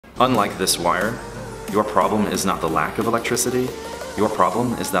Unlike this wire, your problem is not the lack of electricity, your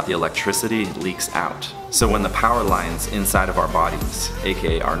problem is that the electricity leaks out. So when the power lines inside of our bodies,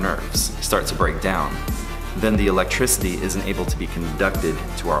 aka our nerves, start to break down, then the electricity isn't able to be conducted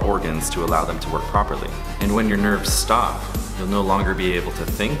to our organs to allow them to work properly. And when your nerves stop, you'll no longer be able to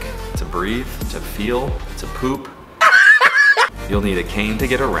think, to breathe, to feel, to poop. You'll need a cane to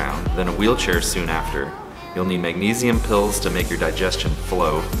get around, then a wheelchair soon after. You'll need magnesium pills to make your digestion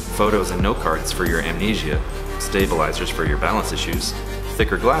flow, photos and note cards for your amnesia, stabilizers for your balance issues,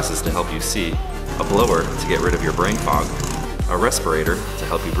 thicker glasses to help you see, a blower to get rid of your brain fog, a respirator to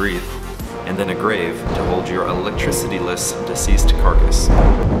help you breathe, and then a grave to hold your electricity-less deceased carcass.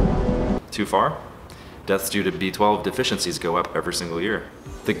 Too far? Deaths due to B12 deficiencies go up every single year.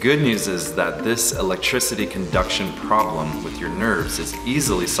 The good news is that this electricity conduction problem with your nerves is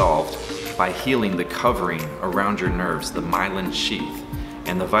easily solved by healing the covering around your nerves, the myelin sheath,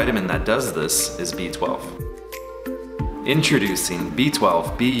 and the vitamin that does this is B12. Introducing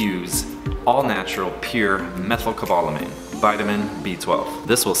B12BeYou's all-natural pure methylcobalamin, vitamin B12.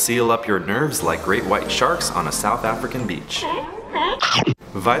 This will seal up your nerves like great white sharks on a South African beach.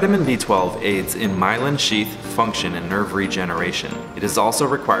 Vitamin B12 aids in myelin sheath function and nerve regeneration. It is also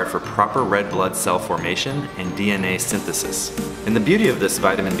required for proper red blood cell formation and DNA synthesis. And the beauty of this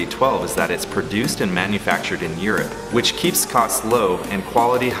vitamin B12 is that it's produced and manufactured in Europe, which keeps costs low and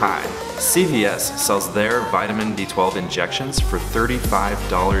quality high. CVS sells their vitamin B12 injections for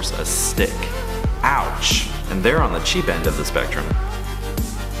 $35 a stick. Ouch! And they're on the cheap end of the spectrum.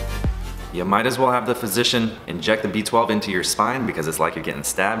 You might as well have the physician inject the B12 into your spine because it's like you're getting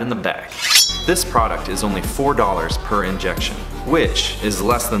stabbed in the back. This product is only $4 per injection, which is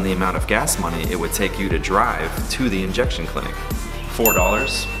less than the amount of gas money it would take you to drive to the injection clinic. $4,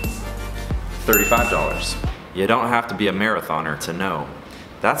 $35. You don't have to be a marathoner to know.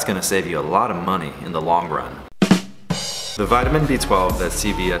 That's gonna save you a lot of money in the long run. The vitamin B12 that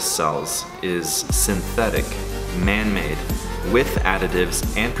CVS sells is synthetic, man-made, with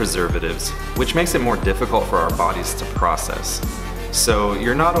additives and preservatives, which makes it more difficult for our bodies to process. So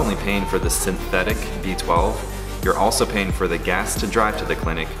you're not only paying for the synthetic B12, you're also paying for the gas to drive to the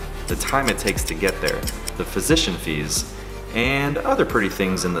clinic, the time it takes to get there, the physician fees, and other pretty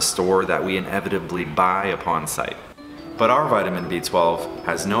things in the store that we inevitably buy upon sight. But our vitamin B12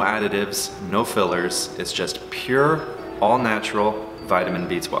 has no additives, no fillers, it's just pure, all-natural vitamin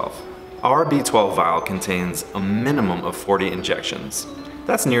B12. Our B12 vial contains a minimum of 40 injections.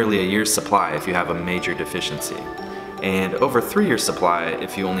 That's nearly a year's supply if you have a major deficiency, and over 3 years supply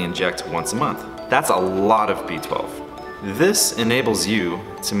if you only inject once a month. That's a lot of B12. This enables you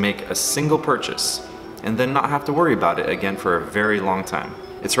to make a single purchase and then not have to worry about it again for a very long time.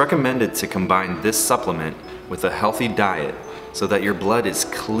 It's recommended to combine this supplement with a healthy diet so that your blood is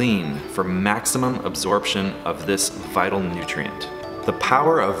clean for maximum absorption of this vital nutrient. The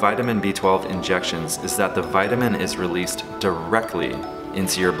power of vitamin B12 injections is that the vitamin is released directly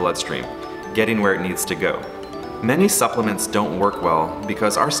into your bloodstream, getting where it needs to go. Many supplements don't work well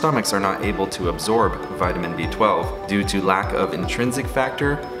because our stomachs are not able to absorb vitamin B12 due to lack of intrinsic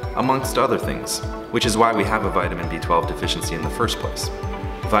factor, amongst other things, which is why we have a vitamin B12 deficiency in the first place.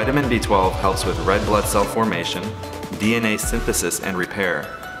 Vitamin B12 helps with red blood cell formation, DNA synthesis and repair,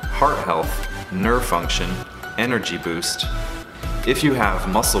 heart health, nerve function, energy boost. If you have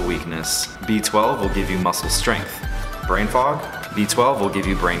muscle weakness, B12 will give you muscle strength. Brain fog? B12 will give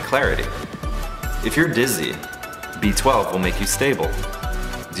you brain clarity. If you're dizzy, B12 will make you stable.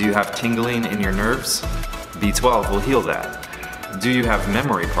 Do you have tingling in your nerves? B12 will heal that. Do you have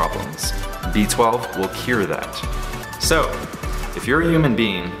memory problems? B12 will cure that. So, if you're a human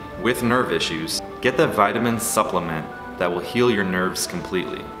being with nerve issues, get the vitamin supplement that will heal your nerves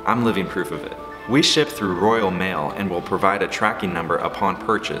completely. I'm living proof of it. We ship through Royal Mail and will provide a tracking number upon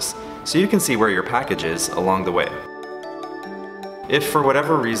purchase so you can see where your package is along the way. If for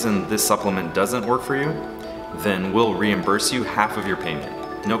whatever reason this supplement doesn't work for you, then we'll reimburse you half of your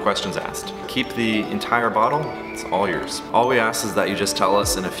payment. No questions asked. Keep the entire bottle, it's all yours. All we ask is that you just tell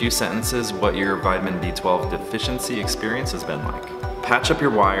us in a few sentences what your vitamin B12 deficiency experience has been like. Patch up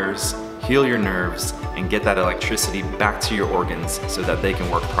your wires, heal your nerves, and get that electricity back to your organs so that they can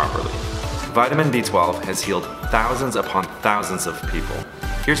work properly. Vitamin B12 has healed thousands upon thousands of people.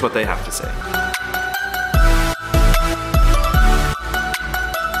 Here's what they have to say.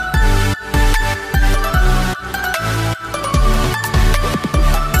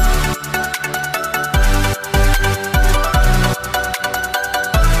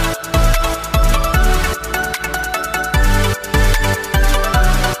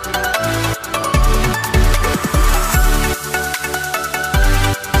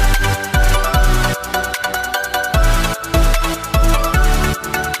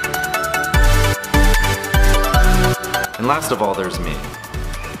 last of all, there's me.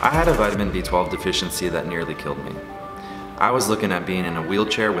 I had a vitamin B12 deficiency that nearly killed me. I was looking at being in a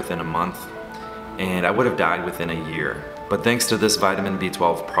wheelchair within a month, and I would have died within a year. But thanks to this vitamin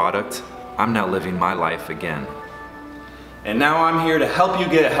B12 product, I'm now living my life again. And now I'm here to help you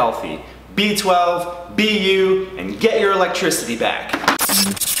get healthy. B12, be you, and get your electricity back.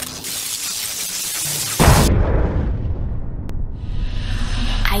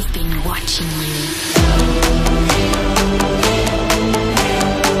 I've been watching you.